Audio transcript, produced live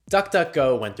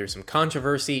DuckDuckGo went through some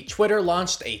controversy, Twitter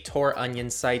launched a Tor onion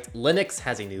site, Linux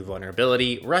has a new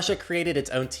vulnerability, Russia created its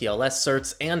own TLS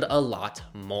certs, and a lot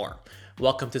more.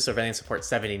 Welcome to Surveillance Report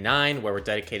 79, where we're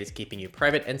dedicated to keeping you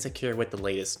private and secure with the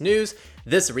latest news.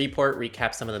 This report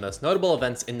recaps some of the most notable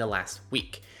events in the last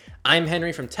week. I'm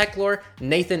Henry from TechLore.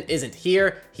 Nathan isn't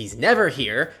here, he's never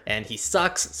here, and he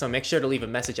sucks, so make sure to leave a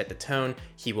message at the tone.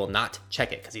 He will not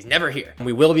check it, because he's never here.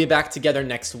 We will be back together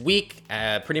next week,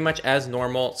 pretty much as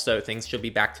normal, so things should be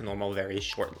back to normal very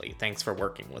shortly. Thanks for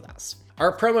working with us.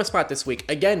 Our promo spot this week,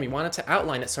 again, we wanted to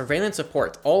outline that Surveillance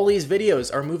Report, all these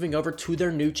videos are moving over to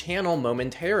their new channel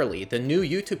momentarily. The new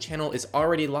YouTube channel is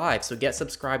already live, so get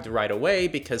subscribed right away,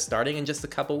 because starting in just a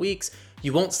couple weeks,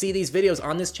 you won't see these videos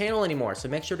on this channel anymore, so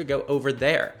make sure to go over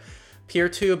there.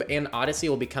 PeerTube and Odysee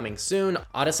will be coming soon.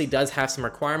 Odysee does have some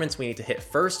requirements we need to hit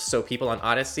first, so people on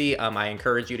Odysee, I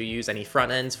encourage you to use any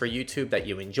front ends for YouTube that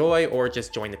you enjoy, or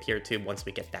just join the PeerTube once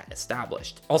we get that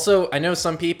established. Also, I know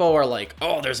some people are like,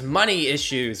 oh, there's money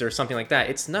issues or something like that.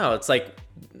 It's like,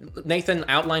 Nathan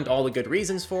outlined all the good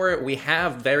reasons for it. We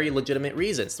have very legitimate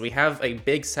reasons. We have a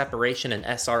big separation in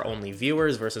SR-only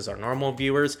viewers versus our normal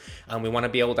viewers. We want to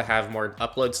be able to have more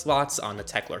upload slots on the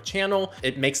TechLore channel.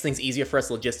 It makes things easier for us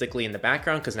logistically in the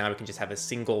background, because now we can just have a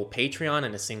single Patreon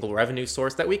and a single revenue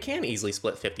source that we can easily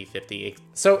split 50-50.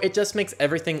 So it just makes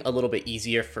everything a little bit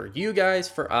easier for you guys,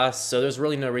 for us, so there's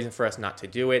really no reason for us not to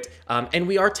do it. And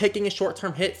we are taking a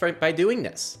short-term hit by doing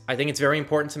this. I think it's very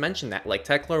important to mention that. Like,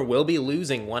 TechLore will be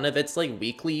losing one of its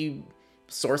weekly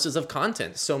sources of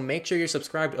content, so make sure you're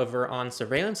subscribed over on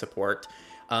Surveillance Report,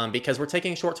 because we're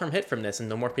taking a short-term hit from this, and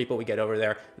the more people we get over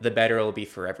there, the better it'll be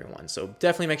for everyone. So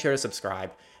definitely make sure to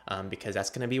subscribe, because that's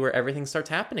going to be where everything starts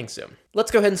happening soon.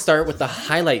 Let's go ahead and start with the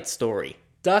highlight story.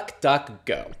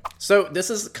 DuckDuckGo. So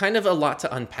this is kind of a lot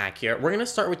to unpack here. We're going to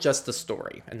start with just the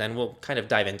story, and then we'll kind of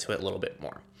dive into it a little bit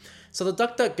more. So the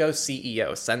DuckDuckGo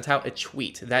CEO sent out a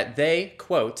tweet that they,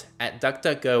 quote, at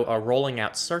DuckDuckGo are rolling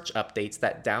out search updates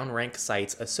that downrank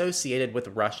sites associated with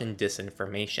Russian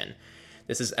disinformation.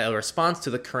 This is a response to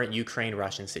the current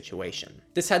Ukraine-Russian situation.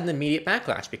 This had an immediate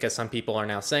backlash because some people are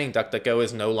now saying DuckDuckGo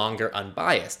is no longer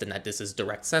unbiased and that this is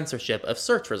direct censorship of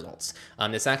search results.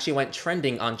 This actually went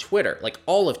trending on Twitter, like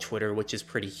all of Twitter, which is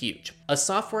pretty huge. A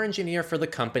software engineer for the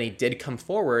company did come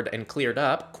forward and cleared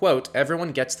up, quote,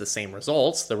 everyone gets the same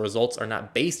results. The results are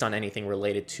not based on anything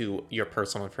related to your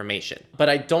personal information. But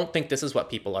I don't think this is what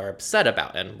people are upset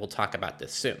about, and we'll talk about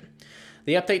this soon.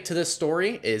 The update to this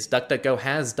story is DuckDuckGo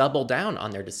has doubled down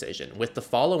on their decision with the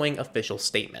following official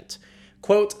statement.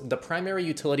 Quote, the primary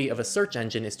utility of a search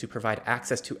engine is to provide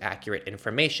access to accurate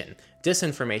information.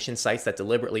 Disinformation sites that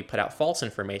deliberately put out false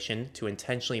information to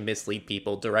intentionally mislead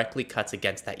people directly cuts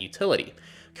against that utility.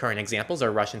 Current examples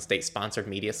are Russian state-sponsored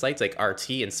media sites like RT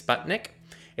and Sputnik.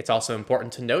 It's also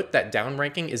important to note that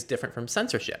downranking is different from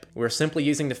censorship. We're simply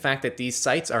using the fact that these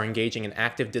sites are engaging in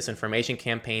active disinformation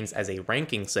campaigns as a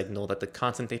ranking signal that the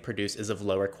content they produce is of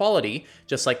lower quality,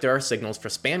 just like there are signals for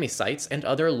spammy sites and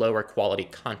other lower quality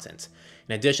content.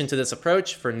 In addition to this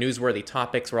approach, for newsworthy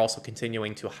topics, we're also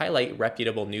continuing to highlight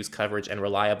reputable news coverage and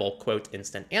reliable, quote,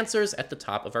 instant answers at the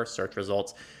top of our search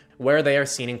results, where they are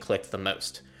seen and clicked the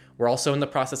most. We're also in the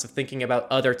process of thinking about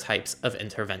other types of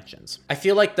interventions. I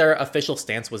feel like their official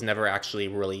stance was never actually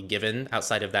really given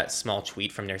outside of that small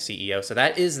tweet from their CEO, so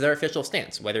that is their official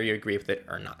stance, whether you agree with it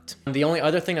or not. The only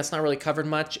other thing that's not really covered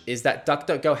much is that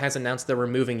DuckDuckGo has announced they're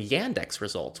removing Yandex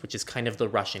results, which is kind of the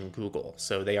Russian Google.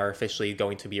 So they are officially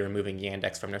going to be removing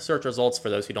Yandex from their search results. For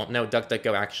those who don't know,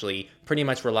 DuckDuckGo actually pretty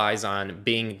much relies on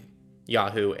Bing,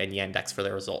 Yahoo, and Yandex for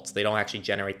their results. They don't actually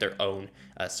generate their own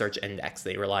search index.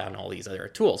 They rely on all these other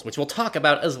tools, which we'll talk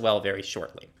about as well very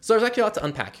shortly. So there's actually a lot to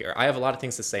unpack here. I have a lot of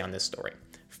things to say on this story.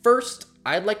 First,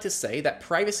 I'd like to say that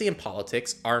privacy and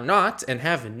politics are not and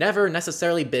have never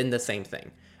necessarily been the same thing.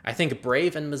 I think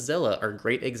Brave and Mozilla are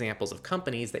great examples of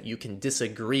companies that you can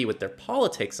disagree with their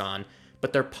politics on,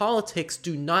 but their politics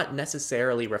do not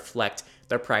necessarily reflect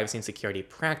their privacy and security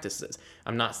practices.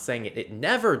 I'm not saying it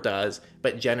never does,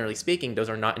 but generally speaking, those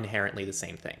are not inherently the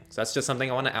same thing. So that's just something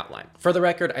I want to outline. For the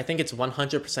record, I think it's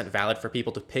 100% valid for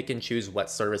people to pick and choose what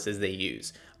services they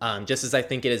use, just as I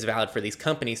think it is valid for these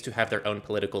companies to have their own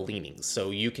political leanings.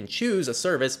 So you can choose a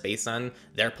service based on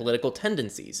their political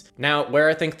tendencies. Now, where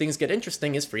I think things get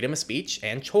interesting is freedom of speech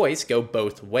and choice go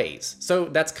both ways. So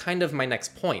that's kind of my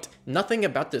next point. Nothing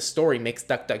about this story makes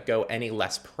DuckDuckGo any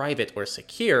less private or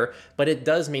secure, but it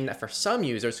does mean that for some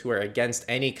users who are against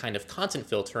any kind of content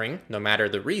filtering, no matter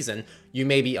the reason, you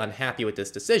may be unhappy with this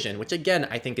decision, which again,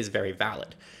 I think is very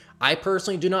valid. I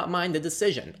personally do not mind the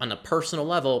decision on a personal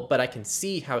level, but I can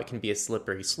see how it can be a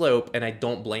slippery slope, and I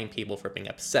don't blame people for being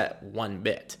upset one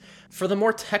bit. For the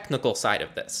more technical side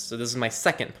of this, so this is my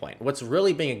second point, what's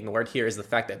really being ignored here is the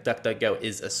fact that DuckDuckGo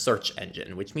is a search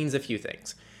engine, which means a few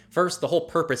things. First, the whole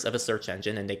purpose of a search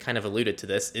engine, and they kind of alluded to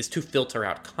this, is to filter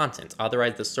out content.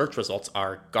 Otherwise, the search results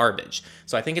are garbage.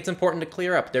 So I think it's important to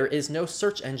clear up, there is no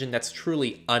search engine that's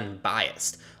truly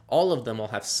unbiased. All of them will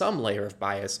have some layer of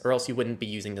bias, or else you wouldn't be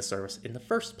using the service in the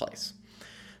first place.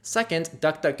 Second,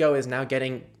 DuckDuckGo is now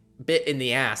getting bit in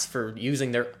the ass for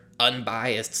using their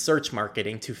unbiased search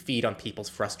marketing to feed on people's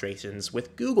frustrations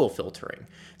with Google filtering.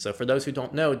 So for those who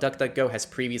don't know, DuckDuckGo has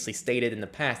previously stated in the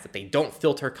past that they don't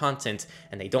filter content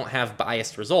and they don't have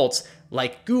biased results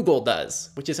like Google does,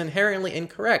 which is inherently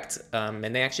incorrect, and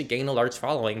they actually gain a large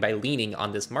following by leaning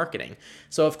on this marketing.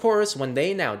 So of course, when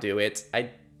they now do it,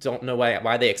 I don't know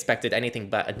why they expected anything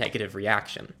but a negative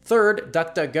reaction. Third,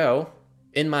 DuckDuckGo,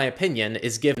 in my opinion,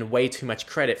 is given way too much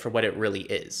credit for what it really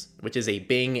is, which is a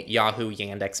Bing, Yahoo,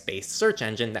 Yandex-based search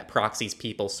engine that proxies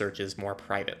people's searches more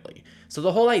privately. So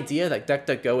the whole idea that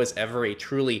DuckDuckGo is ever a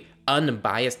truly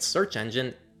unbiased search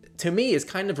engine, to me, is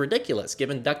kind of ridiculous,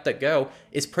 given DuckDuckGo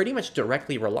is pretty much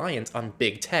directly reliant on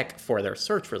big tech for their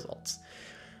search results.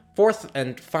 Fourth,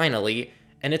 and finally,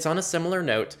 and it's on a similar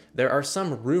note, there are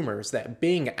some rumors that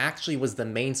Bing actually was the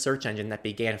main search engine that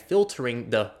began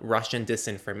filtering the Russian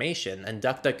disinformation, and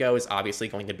DuckDuckGo is obviously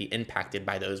going to be impacted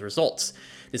by those results.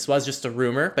 This was just a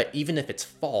rumor, but even if it's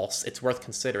false, it's worth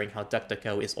considering how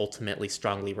DuckDuckGo is ultimately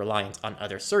strongly reliant on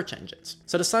other search engines.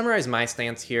 So to summarize my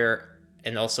stance here,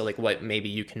 and also like what maybe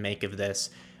you can make of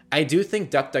this, I do think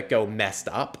DuckDuckGo messed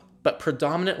up, but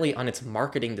predominantly on its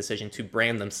marketing decision to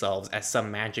brand themselves as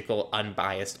some magical,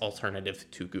 unbiased alternative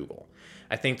to Google.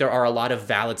 I think there are a lot of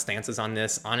valid stances on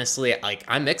this. Honestly,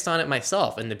 I'm mixed on it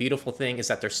myself, and the beautiful thing is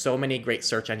that there's so many great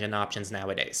search engine options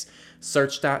nowadays.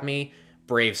 Search.me,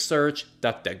 Brave Search,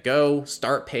 DuckDuckGo,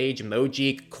 Startpage,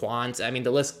 Mojeek, Quant, I mean,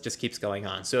 the list just keeps going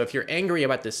on. So if you're angry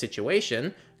about this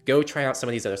situation, go try out some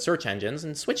of these other search engines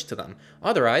and switch to them.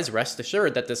 Otherwise, rest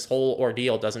assured that this whole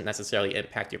ordeal doesn't necessarily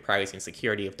impact your privacy and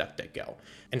security of DuckDuckGo.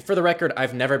 And for the record,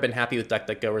 I've never been happy with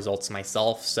DuckDuckGo results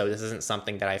myself, so this isn't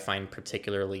something that I find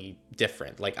particularly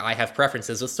different. Like, I have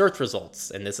preferences with search results,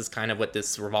 and this is kind of what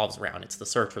this revolves around. It's the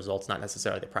search results, not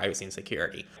necessarily the privacy and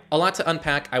security. A lot to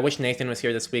unpack. I wish Nathan was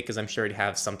here this week, because I'm sure he'd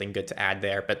have something good to add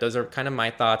there, but those are kind of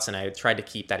my thoughts, and I tried to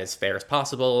keep that as fair as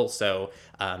possible. So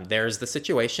there's the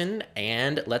situation,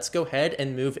 and let's go ahead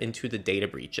and move into the data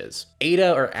breaches.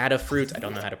 Ada, or Adafruit, I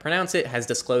don't know how to pronounce it, has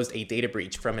disclosed a data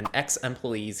breach from an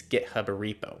ex-employee's GitHub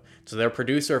repo. So they're a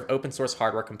producer of open source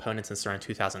hardware components since around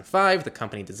 2005. The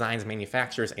company designs,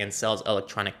 manufactures, and sells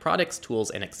electronic products, tools,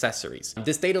 and accessories.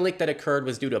 This data leak that occurred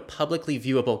was due to publicly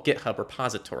viewable GitHub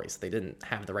repositories. They didn't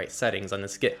have the right settings on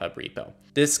this GitHub repo.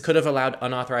 This could have allowed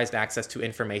unauthorized access to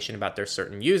information about their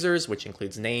certain users, which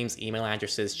includes names, email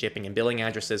addresses, shipping and billing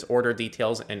addresses, order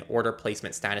details, and order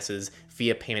placement statuses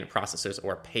via payment processors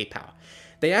or PayPal.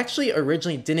 They actually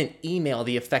originally didn't email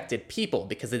the affected people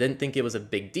because they didn't think it was a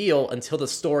big deal until the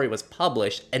story was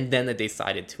published, and then they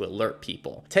decided to alert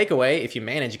people. Takeaway, if you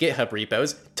manage GitHub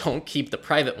repos, don't keep the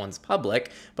private ones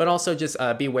public, but also just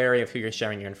be wary of who you're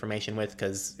sharing your information with,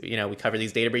 because, you know, we cover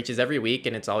these data breaches every week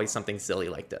and it's always something silly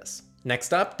like this.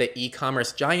 Next up, the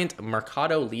e-commerce giant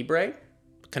Mercado Libre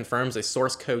confirms a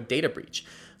source code data breach.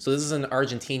 So this is an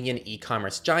Argentinian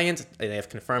e-commerce giant, and they have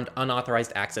confirmed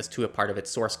unauthorized access to a part of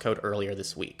its source code earlier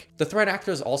this week. The threat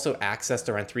actors also accessed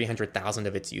around 300,000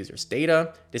 of its users'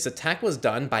 data. This attack was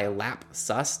done by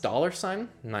LapSus $. I'm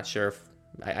not sure if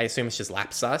I assume it's just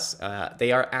LapSus.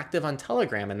 They are active on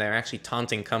Telegram, and they're actually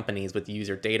taunting companies with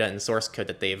user data and source code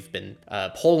that they've been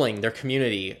polling their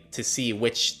community to see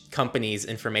which company's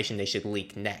information they should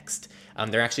leak next.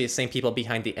 They're actually the same people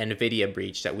behind the NVIDIA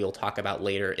breach that we'll talk about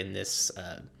later in this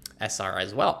SR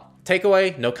as well.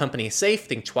 Takeaway, no company is safe.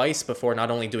 Think twice before not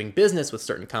only doing business with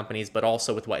certain companies, but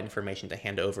also with what information to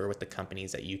hand over with the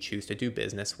companies that you choose to do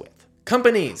business with.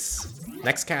 Companies!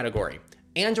 Next category.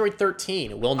 Android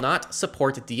 13 will not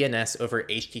support DNS over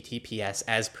HTTPS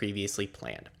as previously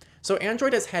planned. So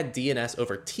Android has had DNS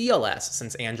over TLS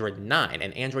since Android 9,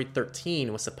 and Android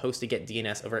 13 was supposed to get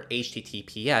DNS over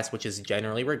HTTPS, which is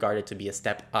generally regarded to be a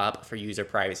step up for user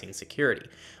privacy and security.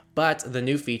 But the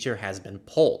new feature has been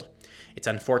pulled. It's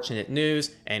unfortunate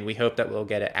news, and we hope that we'll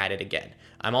get it added again.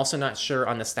 I'm also not sure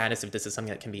on the status if this is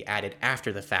something that can be added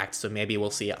after the fact, so maybe we'll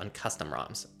see it on custom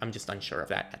ROMs. I'm just unsure of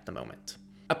that at the moment.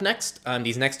 Up next,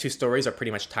 these next two stories are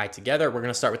pretty much tied together. We're going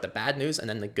to start with the bad news and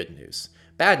then the good news.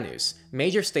 Bad news.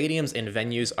 Major stadiums and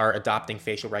venues are adopting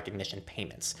facial recognition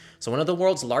payments. So one of the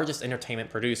world's largest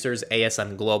entertainment producers,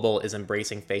 ASM Global, is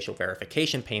embracing facial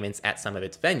verification payments at some of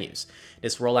its venues.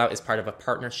 This rollout is part of a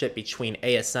partnership between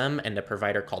ASM and a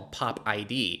provider called Pop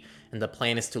ID, and the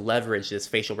plan is to leverage this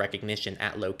facial recognition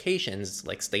at locations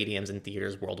like stadiums and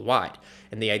theaters worldwide.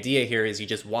 And the idea here is you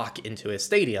just walk into a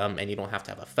stadium and you don't have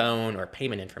to have a phone or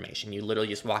payment information. You literally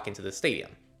just walk into the stadium.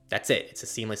 That's it. It's a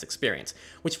seamless experience,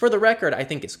 which for the record, I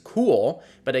think is cool.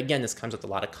 But again, this comes with a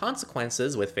lot of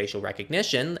consequences with facial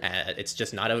recognition. It's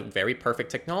just not a very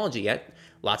perfect technology yet.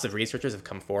 Lots of researchers have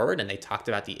come forward and they talked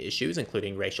about the issues,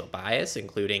 including racial bias,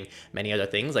 including many other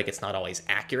things, like it's not always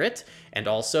accurate. And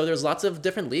also there's lots of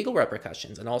different legal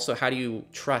repercussions. And also, how do you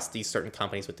trust these certain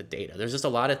companies with the data? There's just a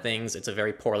lot of things. It's a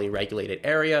very poorly regulated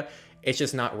area. It's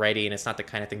just not ready, and it's not the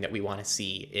kind of thing that we want to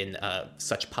see in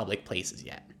such public places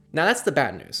yet. Now that's the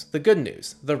bad news. The good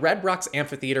news, the Red Rocks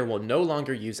Amphitheater will no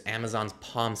longer use Amazon's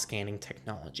palm scanning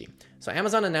technology. So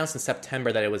Amazon announced in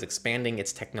September that it was expanding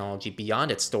its technology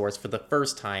beyond its stores for the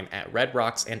first time at Red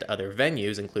Rocks and other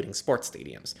venues, including sports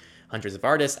stadiums. Hundreds of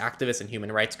artists, activists, and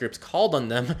human rights groups called on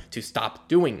them to stop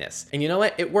doing this. And you know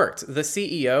what? It worked. The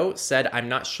CEO said, "I'm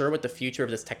not sure what the future of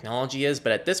this technology is,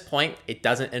 but at this point, it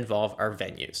doesn't involve our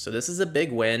venues." So this is a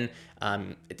big win.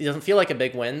 It doesn't feel like a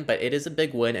big win, but it is a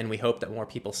big win, and we hope that more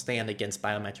people stand against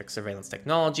biometric surveillance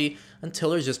technology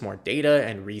until there's just more data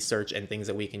and research and things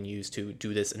that we can use to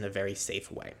do this in a very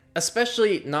safe way.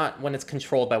 Especially not when it's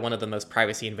controlled by one of the most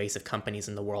privacy invasive companies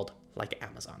in the world, like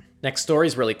Amazon. Next story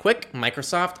is really quick.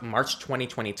 Microsoft, March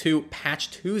 2022, Patch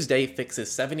Tuesday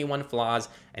fixes 71 flaws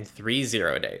and 3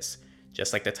 0 days.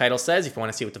 Just like the title says, if you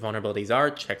want to see what the vulnerabilities are,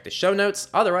 check the show notes.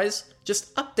 Otherwise,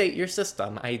 just update your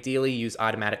system. Ideally, use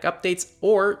automatic updates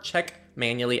or check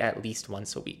manually at least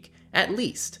once a week. At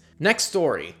least. Next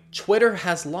story. Twitter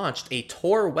has launched a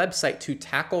Tor website to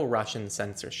tackle Russian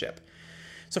censorship.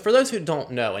 So for those who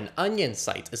don't know, an Onion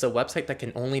site is a website that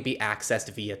can only be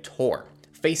accessed via Tor.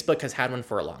 Facebook has had one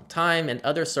for a long time, and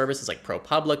other services like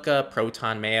ProPublica,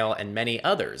 Proton Mail, and many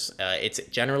others. It's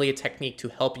generally a technique to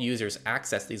help users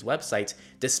access these websites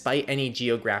despite any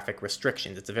geographic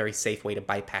restrictions. It's a very safe way to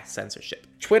bypass censorship.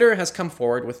 Twitter has come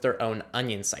forward with their own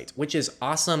Onion site, which is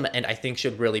awesome and I think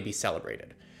should really be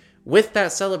celebrated. With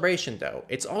that celebration, though,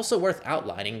 it's also worth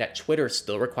outlining that Twitter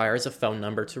still requires a phone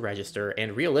number to register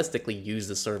and realistically use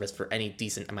the service for any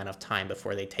decent amount of time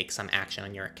before they take some action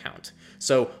on your account.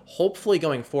 So hopefully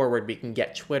going forward, we can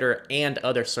get Twitter and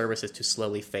other services to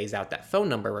slowly phase out that phone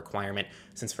number requirement,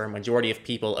 since for a majority of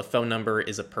people, a phone number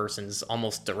is a person's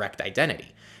almost direct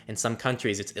identity. In some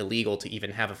countries, it's illegal to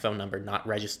even have a phone number not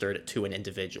registered to an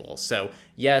individual. So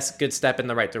yes, good step in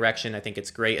the right direction. I think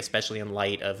it's great, especially in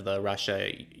light of the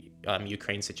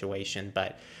Russia-Ukraine situation,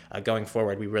 but going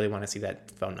forward, we really want to see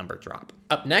that phone number drop.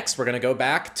 Up next, we're going to go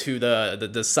back to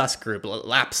the sus group,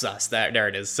 Lapsus. There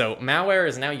it is. So malware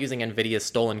is now using NVIDIA's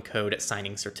stolen code at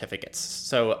signing certificates.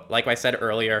 So like I said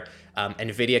earlier,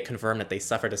 NVIDIA confirmed that they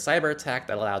suffered a cyber attack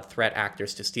that allowed threat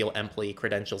actors to steal employee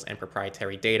credentials and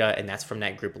proprietary data, and that's from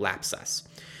that group Lapsus.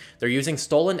 They're using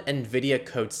stolen NVIDIA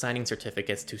code signing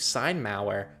certificates to sign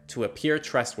malware to appear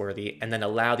trustworthy and then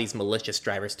allow these malicious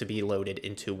drivers to be loaded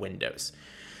into Windows.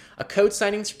 A code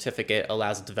signing certificate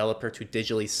allows a developer to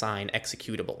digitally sign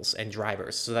executables and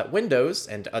drivers so that Windows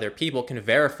and other people can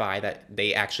verify that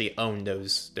they actually own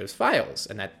those files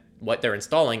and that what they're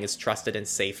installing is trusted and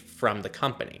safe from the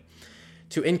company.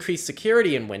 To increase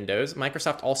security in Windows,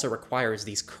 Microsoft also requires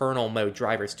these kernel mode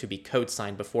drivers to be code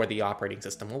signed before the operating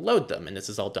system will load them, and this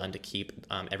is all done to keep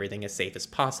everything as safe as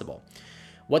possible.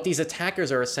 What these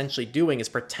attackers are essentially doing is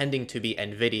pretending to be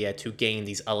NVIDIA to gain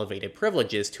these elevated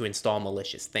privileges to install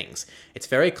malicious things. It's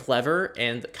very clever,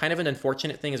 and kind of an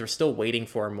unfortunate thing is we're still waiting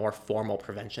for a more formal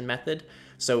prevention method.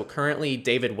 So currently,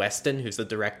 David Weston, who's the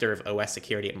director of OS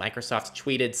security at Microsoft,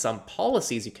 tweeted some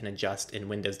policies you can adjust in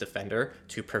Windows Defender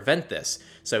to prevent this.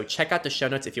 So check out the show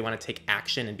notes if you want to take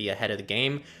action and be ahead of the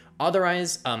game.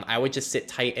 Otherwise, I would just sit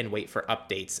tight and wait for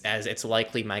updates, as it's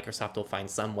likely Microsoft will find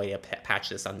some way to patch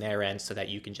this on their end so that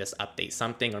you can just update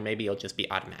something, or maybe it'll just be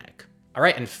automatic. All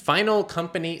right, and final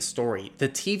company story. The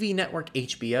TV network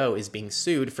HBO is being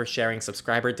sued for sharing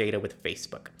subscriber data with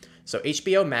Facebook. So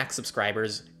HBO Max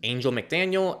subscribers Angel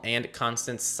McDaniel and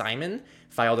Constance Simon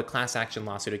filed a class action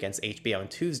lawsuit against HBO on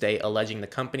Tuesday, alleging the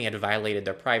company had violated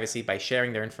their privacy by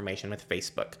sharing their information with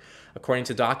Facebook. According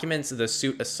to documents, the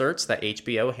suit asserts that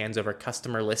HBO hands over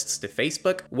customer lists to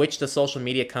Facebook, which the social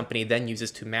media company then uses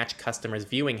to match customers'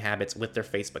 viewing habits with their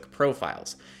Facebook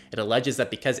profiles. It alleges that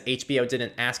because HBO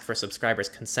didn't ask for subscribers'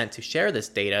 consent to share this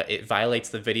data, it violates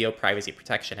the Video Privacy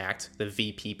Protection Act, the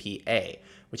VPPA,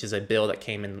 which is a bill that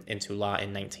came into law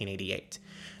in 1988.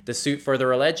 The suit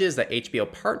further alleges that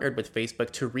HBO partnered with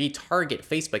Facebook to retarget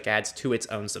Facebook ads to its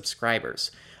own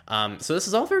subscribers. So this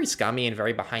is all very scummy and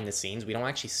very behind the scenes. We don't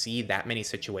actually see that many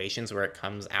situations where it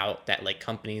comes out that like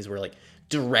companies were like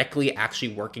directly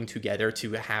actually working together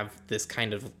to have this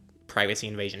kind of privacy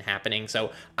invasion happening.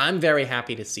 So I'm very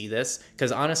happy to see this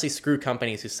because honestly, screw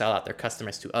companies who sell out their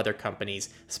customers to other companies,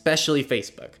 especially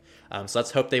Facebook. So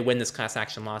let's hope they win this class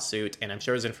action lawsuit, and I'm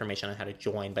sure there's information on how to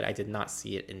join, but I did not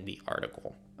see it in the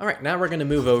article. All right, now we're going to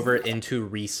move over into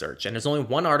research, and there's only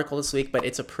one article this week, but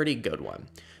it's a pretty good one.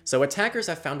 So attackers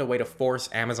have found a way to force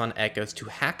Amazon Echoes to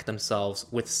hack themselves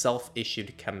with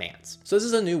self-issued commands. So this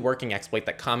is a new working exploit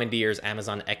that commandeers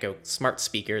Amazon Echo smart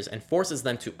speakers and forces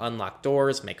them to unlock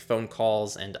doors, make phone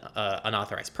calls and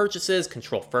unauthorized purchases,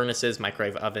 control furnaces,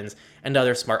 microwave ovens, and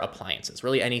other smart appliances,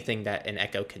 really anything that an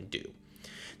Echo can do.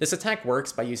 This attack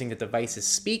works by using the device's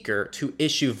speaker to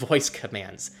issue voice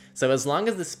commands. So as long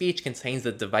as the speech contains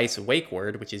the device wake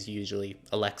word, which is usually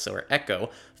Alexa or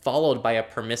Echo, followed by a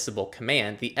permissible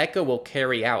command, the Echo will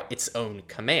carry out its own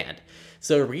command.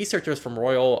 So researchers from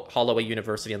Royal Holloway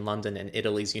University in London and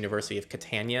Italy's University of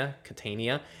Catania,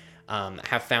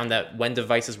 have found that when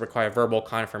devices require verbal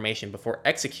confirmation before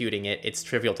executing it, it's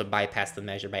trivial to bypass the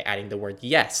measure by adding the word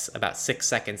yes about 6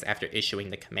 seconds after issuing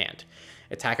the command.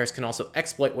 Attackers can also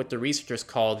exploit what the researchers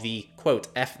call the,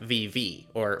 quote, FVV,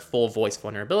 or full voice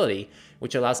vulnerability,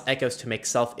 which allows Echoes to make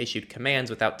self-issued commands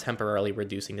without temporarily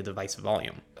reducing the device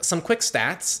volume. Some quick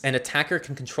stats: an attacker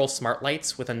can control smart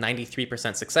lights with a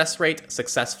 93% success rate,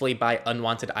 successfully buy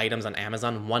unwanted items on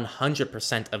Amazon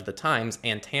 100% of the times,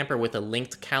 and tamper with a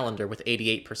linked calendar with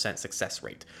 88% success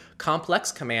rate.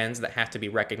 Complex commands that have to be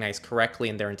recognized correctly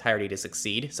in their entirety to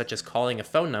succeed, such as calling a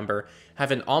phone number,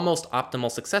 have an almost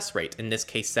optimal success rate, in this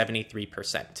case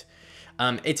 73%.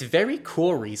 It's very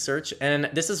cool research, and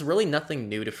this is really nothing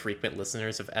new to frequent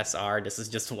listeners of SR. This is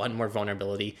just one more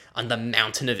vulnerability on the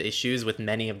mountain of issues with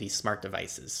many of these smart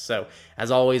devices. So, as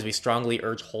always, we strongly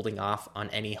urge holding off on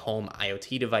any home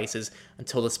IoT devices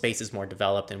until the space is more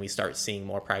developed and we start seeing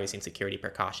more privacy and security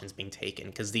precautions being taken,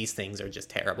 because these things are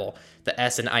just terrible. The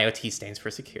S in IoT stands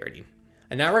for security.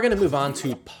 And now we're going to move on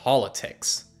to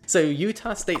politics. So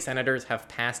Utah state senators have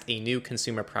passed a new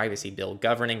consumer privacy bill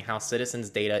governing how citizens'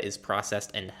 data is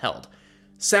processed and held.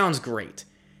 Sounds great.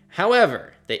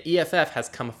 However, the EFF has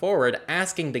come forward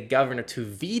asking the governor to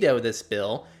veto this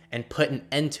bill and put an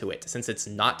end to it since it's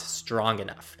not strong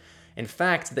enough. In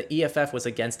fact, the EFF was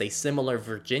against a similar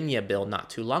Virginia bill not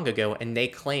too long ago, and they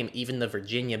claim even the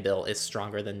Virginia bill is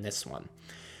stronger than this one.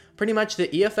 Pretty much,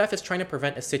 the EFF is trying to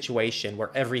prevent a situation where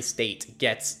every state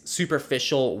gets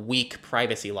superficial, weak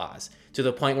privacy laws to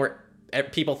the point where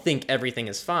people think everything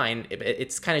is fine.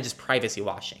 It's kind of just privacy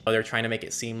washing. They're trying to make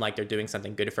it seem like they're doing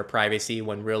something good for privacy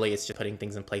when really it's just putting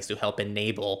things in place to help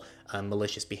enable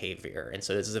malicious behavior. And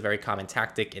so this is a very common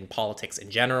tactic in politics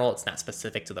in general. It's not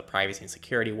specific to the privacy and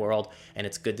security world, and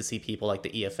it's good to see people like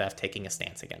the EFF taking a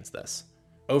stance against this.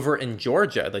 Over in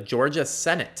Georgia, the Georgia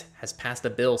Senate has passed a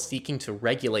bill seeking to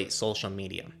regulate social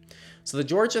media. So the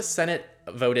Georgia Senate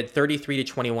voted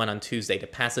 33-21 on Tuesday to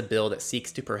pass a bill that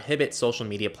seeks to prohibit social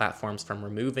media platforms from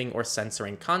removing or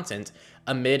censoring content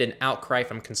amid an outcry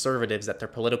from conservatives that their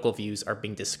political views are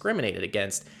being discriminated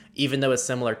against, even though a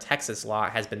similar Texas law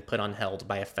has been put on hold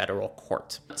by a federal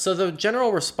court. So the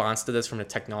general response to this from the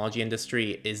technology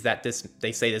industry is that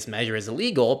they say this measure is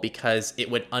illegal because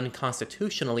it would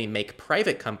unconstitutionally make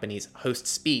private companies host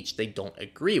speech they don't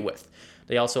agree with.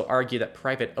 They also argue that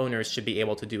private owners should be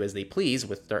able to do as they please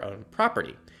with their own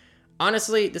property.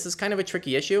 Honestly, this is kind of a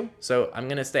tricky issue, so I'm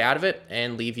going to stay out of it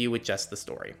and leave you with just the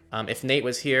story. If Nate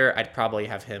was here, I'd probably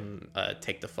have him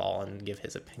take the fall and give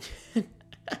his opinion.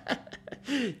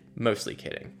 Mostly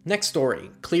kidding. Next story.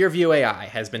 Clearview AI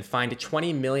has been fined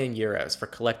 20 million euros for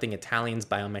collecting Italians'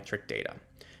 biometric data.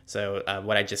 So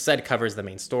what I just said covers the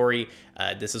main story.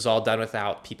 This is all done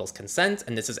without people's consent,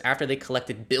 and this is after they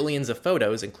collected billions of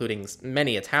photos, including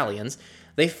many Italians.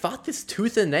 They fought this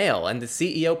tooth and nail, and the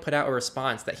CEO put out a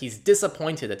response that he's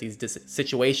disappointed that these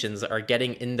situations are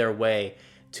getting in their way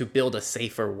to build a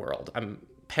safer world. I'm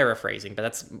paraphrasing, but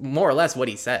that's more or less what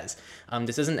he says.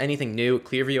 This isn't anything new.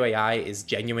 Clearview AI is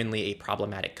genuinely a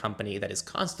problematic company that is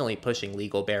constantly pushing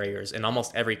legal barriers in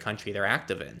almost every country they're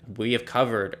active in. We have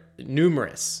covered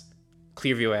numerous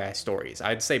Clearview AI stories.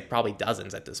 I'd say probably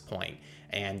dozens at this point,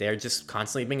 and they're just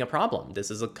constantly being a problem. This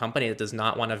is a company that does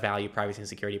not want to value privacy and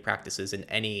security practices in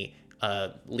any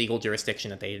legal jurisdiction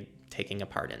that they're taking a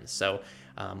part in. So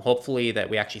hopefully that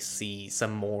we actually see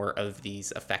some more of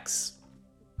these effects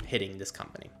hitting this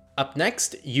company. Up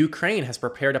next, Ukraine has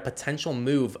prepared a potential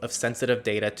move of sensitive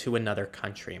data to another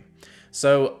country.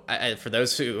 So, for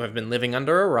those who have been living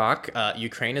under a rock,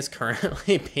 Ukraine is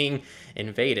currently being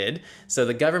invaded. So,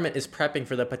 the government is prepping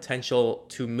for the potential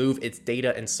to move its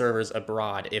data and servers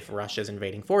abroad if Russia's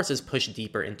invading forces push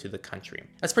deeper into the country.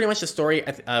 That's pretty much the story.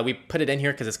 We put it in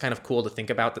here because it's kind of cool to think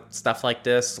about stuff like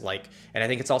this. And I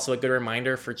think it's also a good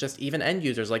reminder for just even end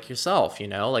users like yourself.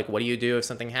 What do you do if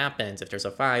something happens? If there's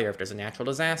a fire, if there's a natural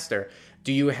disaster?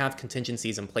 Do you have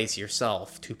contingencies in place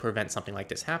yourself to prevent something like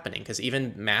this happening? Because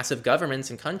even massive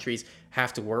governments and countries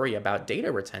have to worry about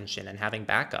data retention and having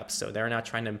backups. So they're not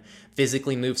trying to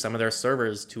physically move some of their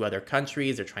servers to other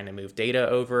countries. They're trying to move data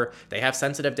over. They have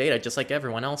sensitive data just like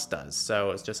everyone else does. So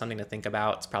it's just something to think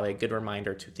about. It's probably a good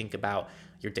reminder to think about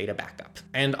your data backup.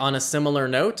 And on a similar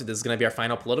note, this is going to be our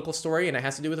final political story, and it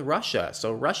has to do with Russia.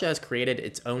 So Russia has created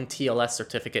its own TLS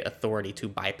certificate authority to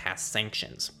bypass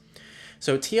sanctions.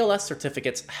 So TLS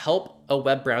certificates help a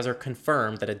web browser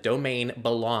confirm that a domain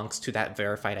belongs to that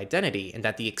verified identity and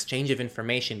that the exchange of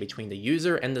information between the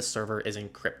user and the server is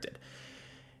encrypted.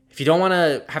 If you don't want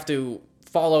to have to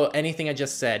follow anything I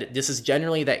just said, this is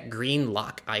generally that green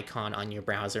lock icon on your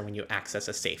browser when you access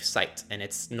a safe site, and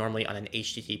it's normally on an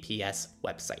HTTPS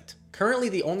website. Currently,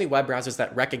 the only web browsers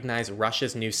that recognize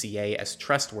Russia's new CA as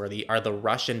trustworthy are the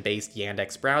Russian-based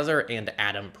Yandex browser and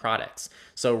Atom products.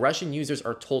 So Russian users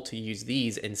are told to use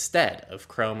these instead of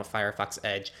Chrome, Firefox,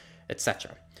 Edge,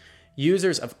 etc.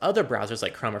 Users of other browsers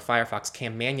like Chrome or Firefox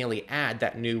can manually add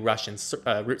that new Russian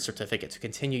root certificate to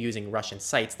continue using Russian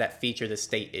sites that feature the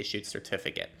state-issued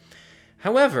certificate.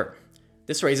 However,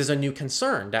 this raises a new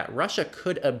concern that Russia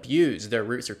could abuse their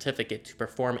root certificate to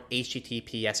perform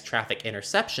HTTPS traffic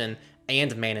interception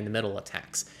and man-in-the-middle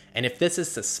attacks. And if this is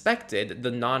suspected,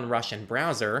 the non-Russian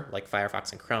browser, like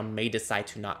Firefox and Chrome, may decide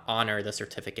to not honor the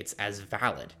certificates as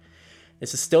valid.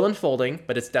 This is still unfolding,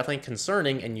 but it's definitely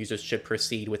concerning, and users should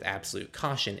proceed with absolute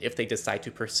caution if they decide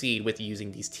to proceed with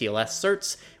using these TLS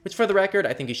certs, which for the record,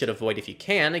 I think you should avoid if you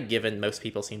can, given most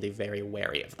people seem to be very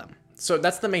wary of them. So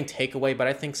that's the main takeaway, but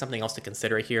I think something else to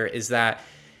consider here is that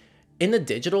in the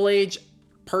digital age,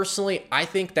 personally, I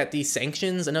think that these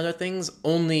sanctions and other things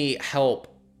only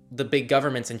help the big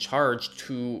governments in charge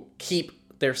to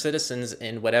keep their citizens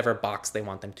in whatever box they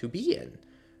want them to be in,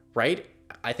 right?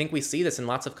 I think we see this in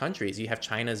lots of countries. You have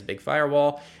China's big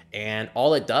firewall, and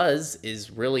all it does is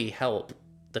really help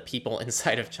the people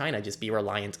inside of China just be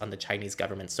reliant on the Chinese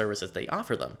government services they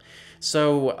offer them.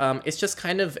 So it's just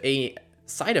kind of a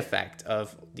side effect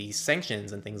of these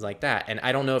sanctions and things like that. And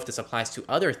I don't know if this applies to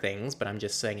other things, but I'm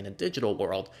just saying in a digital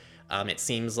world, it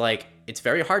seems like it's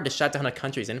very hard to shut down a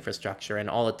country's infrastructure, and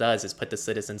all it does is put the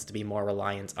citizens to be more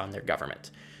reliant on their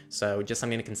government. So just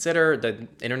something to consider. The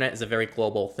internet is a very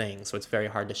global thing, so it's very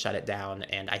hard to shut it down.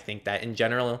 And I think that in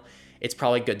general, it's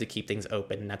probably good to keep things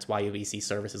open. And that's why we see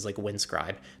services like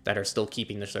Windscribe that are still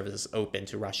keeping their services open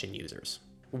to Russian users.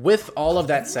 With all of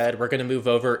that said, we're going to move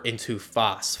over into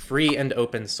FOSS, free and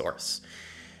open source.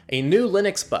 A new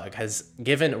Linux bug has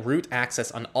given root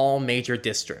access on all major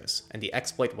distros, and the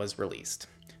exploit was released.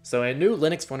 So a new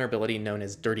Linux vulnerability known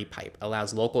as Dirty Pipe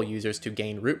allows local users to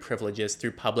gain root privileges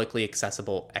through publicly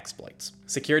accessible exploits.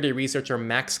 Security researcher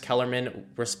Max Kellerman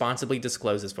responsibly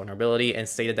disclosed this vulnerability and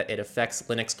stated that it affects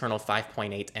Linux kernel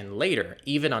 5.8 and later,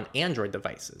 even on Android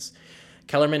devices.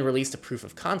 Kellerman released a proof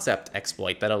of concept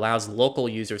exploit that allows local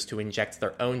users to inject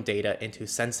their own data into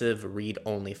sensitive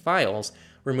read-only files,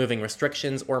 removing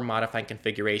restrictions or modifying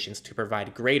configurations to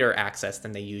provide greater access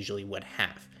than they usually would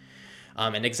have.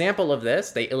 An example of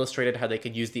this, they illustrated how they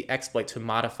could use the exploit to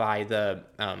modify the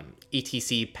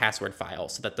etc password file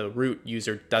so that the root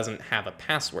user doesn't have a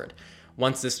password.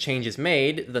 Once this change is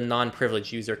made, the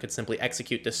non-privileged user could simply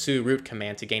execute the su root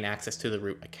command to gain access to the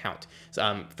root account.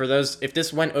 So, for those, if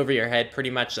this went over your head,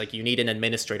 pretty much like you need an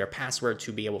administrator password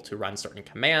to be able to run certain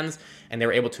commands, and they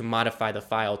were able to modify the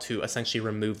file to essentially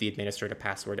remove the administrator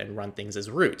password and run things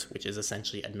as root, which is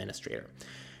essentially administrator.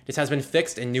 This has been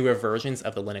fixed in newer versions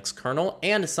of the Linux kernel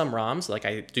and some ROMs, like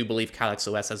I do believe Calyx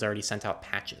OS has already sent out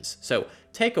patches. So,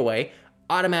 takeaway,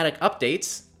 automatic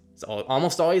updates. It's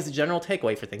almost always the general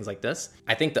takeaway for things like this.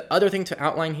 I think the other thing to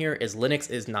outline here is Linux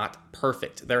is not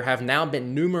perfect. There have now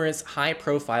been numerous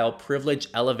high-profile privilege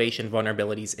elevation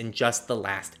vulnerabilities in just the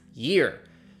last year.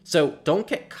 So don't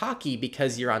get cocky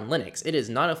because you're on Linux. It is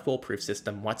not a foolproof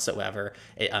system whatsoever.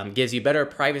 It gives you better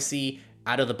privacy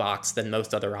out of the box than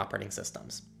most other operating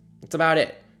systems. That's about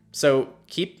it. So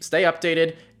stay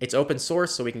updated. It's open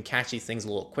source, so we can catch these things a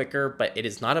little quicker, but it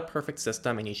is not a perfect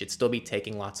system, and you should still be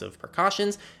taking lots of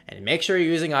precautions, and make sure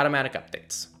you're using automatic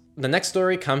updates. The next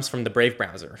story comes from the Brave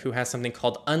browser, who has something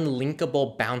called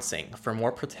unlinkable bouncing for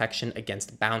more protection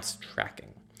against bounce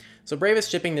tracking. So Brave is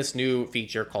shipping this new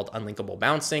feature called unlinkable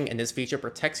bouncing, and this feature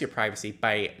protects your privacy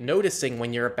by noticing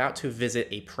when you're about to visit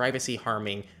a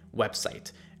privacy-harming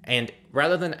website. And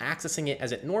rather than accessing it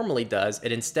as it normally does,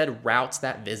 it instead routes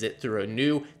that visit through a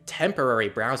new temporary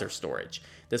browser storage.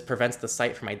 This prevents the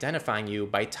site from identifying you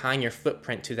by tying your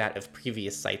footprint to that of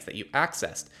previous sites that you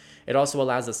accessed. It also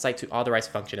allows the site to authorize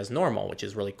function as normal, which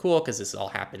is really cool because this all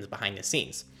happens behind the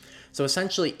scenes. So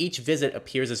essentially, each visit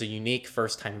appears as a unique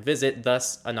first-time visit,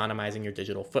 thus anonymizing your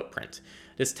digital footprint.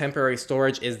 This temporary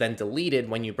storage is then deleted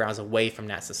when you browse away from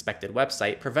that suspected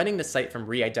website, preventing the site from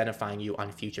re-identifying you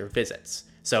on future visits.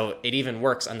 So it even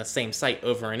works on the same site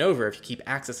over and over if you keep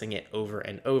accessing it over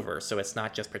and over, so it's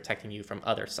not just protecting you from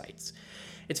other sites.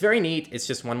 It's very neat. It's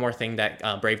just one more thing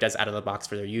that Brave does out of the box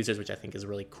for their users, which I think is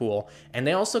really cool. And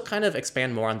they also kind of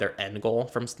expand more on their end goal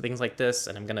from things like this,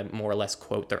 and I'm going to more or less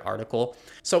quote their article.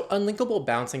 So unlinkable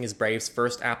bouncing is Brave's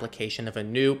first application of a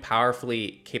new,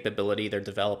 powerfully capability they're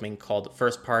developing called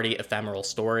first-party ephemeral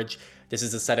storage. This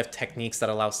is a set of techniques that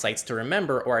allow sites to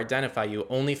remember or identify you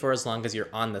only for as long as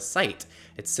you're on the site.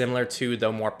 It's similar to,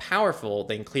 though more powerful,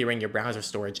 than clearing your browser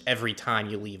storage every time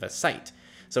you leave a site.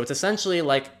 So it's essentially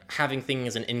like having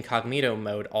things in incognito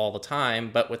mode all the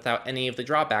time, but without any of the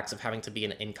drawbacks of having to be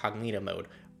in incognito mode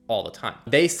all the time.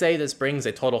 They say this brings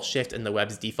a total shift in the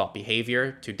web's default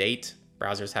behavior. To date,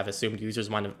 browsers have assumed users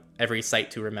want every site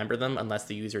to remember them unless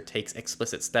the user takes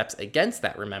explicit steps against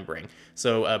that remembering.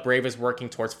 So Brave is working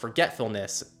towards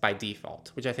forgetfulness by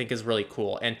default, which I think is really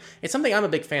cool. And it's something I'm a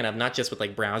big fan of, not just with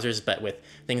like browsers, but with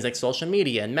things like social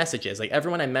media and messages. Like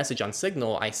everyone I message on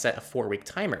Signal, I set a 4-week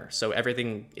timer, so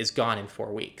everything is gone in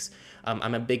 4 weeks.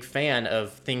 I'm a big fan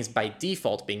of things by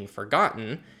default being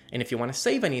forgotten. And if you want to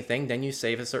save anything, then you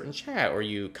save a certain chat, or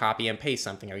you copy and paste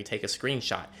something, or you take a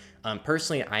screenshot.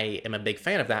 Personally, I am a big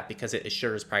fan of that because it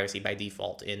assures privacy by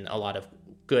default in a lot of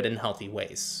good and healthy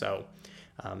ways. So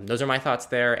those are my thoughts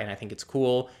there, and I think it's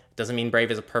cool. Doesn't mean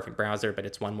Brave is a perfect browser, but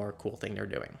it's one more cool thing they're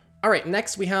doing. All right,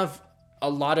 next we have a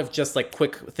lot of just like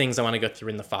quick things I want to go through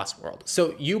in the FOSS world.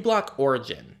 So uBlock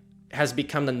Origin has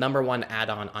become the #1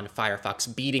 add-on on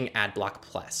Firefox, beating AdBlock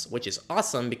Plus, which is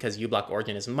awesome because uBlock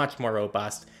Origin is much more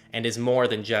robust and is more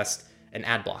than just an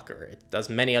ad blocker. It does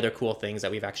many other cool things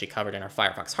that we've actually covered in our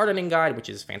Firefox hardening guide, which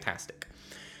is fantastic.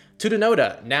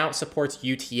 Tutanota now supports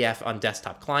UTF on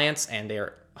desktop clients, and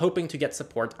they're hoping to get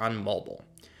support on mobile.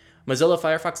 Mozilla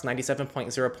Firefox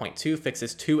 97.0.2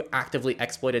 fixes 2 actively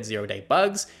exploited zero-day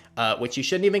bugs, which you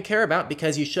shouldn't even care about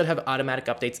because you should have automatic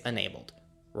updates enabled,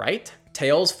 right?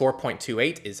 Tails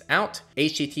 4.28 is out.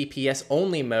 HTTPS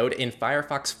only mode in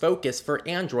Firefox Focus for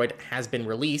Android has been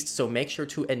released, so make sure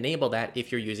to enable that if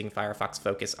you're using Firefox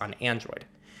Focus on Android.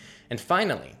 And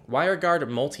finally, WireGuard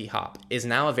Multi-Hop is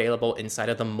now available inside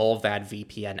of the Mullvad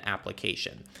VPN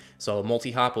application. So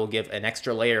Multi-Hop will give an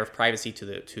extra layer of privacy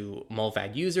to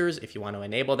Mullvad users. If you want to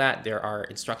enable that, there are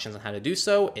instructions on how to do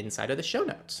so inside of the show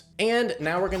notes. And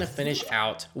now we're going to finish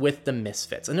out with the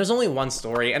Misfits. And there's only one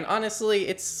story, and honestly,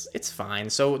 it's fine.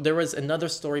 So there was another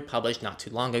story published not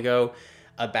too long ago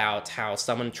about how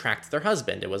someone tracked their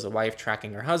husband. It was a wife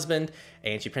tracking her husband,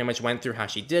 and she pretty much went through how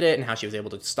she did it and how she was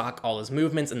able to stalk all his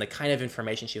movements and the kind of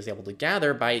information she was able to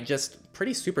gather by just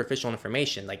pretty superficial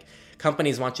information. Like,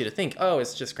 companies want you to think, oh,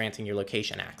 it's just granting your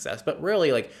location access, but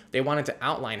really, like, they wanted to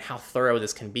outline how thorough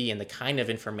this can be and the kind of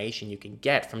information you can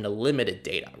get from the limited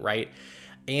data, right?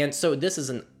 And so this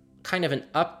is kind of an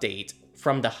update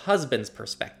from the husband's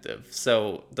perspective.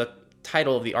 So the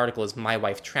title of the article is "My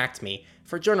Wife Tracked Me"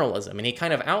 for journalism, and he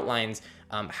kind of outlines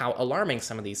how alarming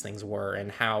some of these things were,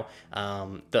 and how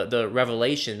the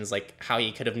revelations, like how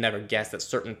he could have never guessed that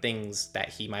certain things that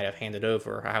he might have handed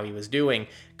over, or how he was doing,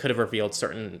 could have revealed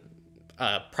certain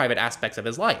private aspects of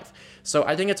his life. So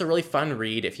I think it's a really fun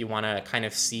read if you want to kind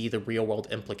of see the real world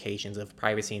implications of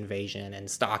privacy invasion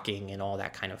and stalking and all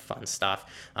that kind of fun stuff.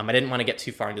 I didn't want to get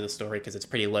too far into the story because it's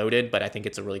pretty loaded, but I think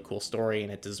it's a really cool story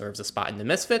and it deserves a spot in the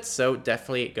Misfits, so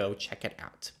definitely go check it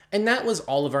out. And that was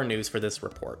all of our news for this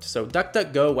report. So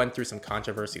DuckDuckGo went through some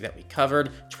controversy that we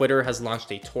covered. Twitter has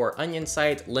launched a Tor Onion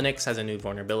site. Linux has a new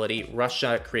vulnerability.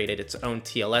 Russia created its own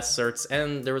TLS certs,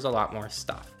 and there was a lot more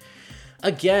stuff.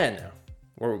 Again,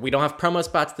 we don't have promo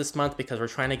spots this month because we're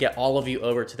trying to get all of you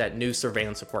over to that new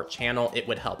surveillance support channel. It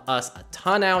would help us a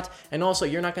ton out. And also,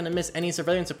 you're not going to miss any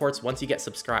surveillance supports once you get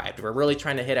subscribed. We're really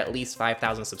trying to hit at least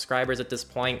 5,000 subscribers at this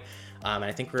point. And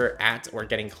I think we're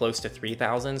getting close to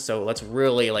 3,000. So let's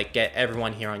really get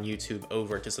everyone here on YouTube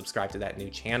over to subscribe to that new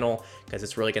channel, because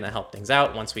it's really going to help things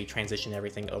out once we transition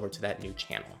everything over to that new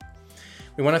channel.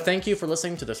 We want to thank you for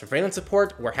listening to the Surveillance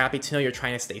Report. We're happy to know you're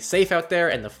trying to stay safe out there.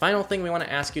 And the final thing we want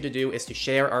to ask you to do is to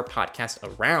share our podcast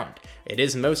around. It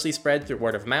is mostly spread through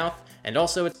word of mouth, and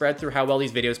also it's spread through how well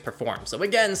these videos perform. So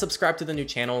again, subscribe to the new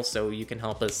channel so you can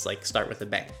help us start with a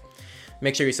bang.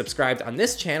 Make sure you're subscribed on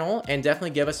this channel and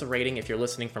definitely give us a rating if you're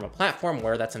listening from a platform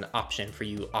where that's an option for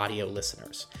you audio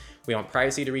listeners. We want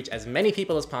privacy to reach as many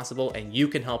people as possible, and you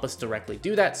can help us directly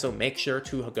do that, so make sure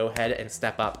to go ahead and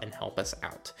step up and help us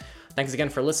out. Thanks again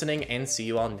for listening, and see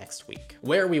you all next week,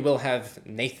 where we will have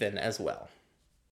Nathan as well.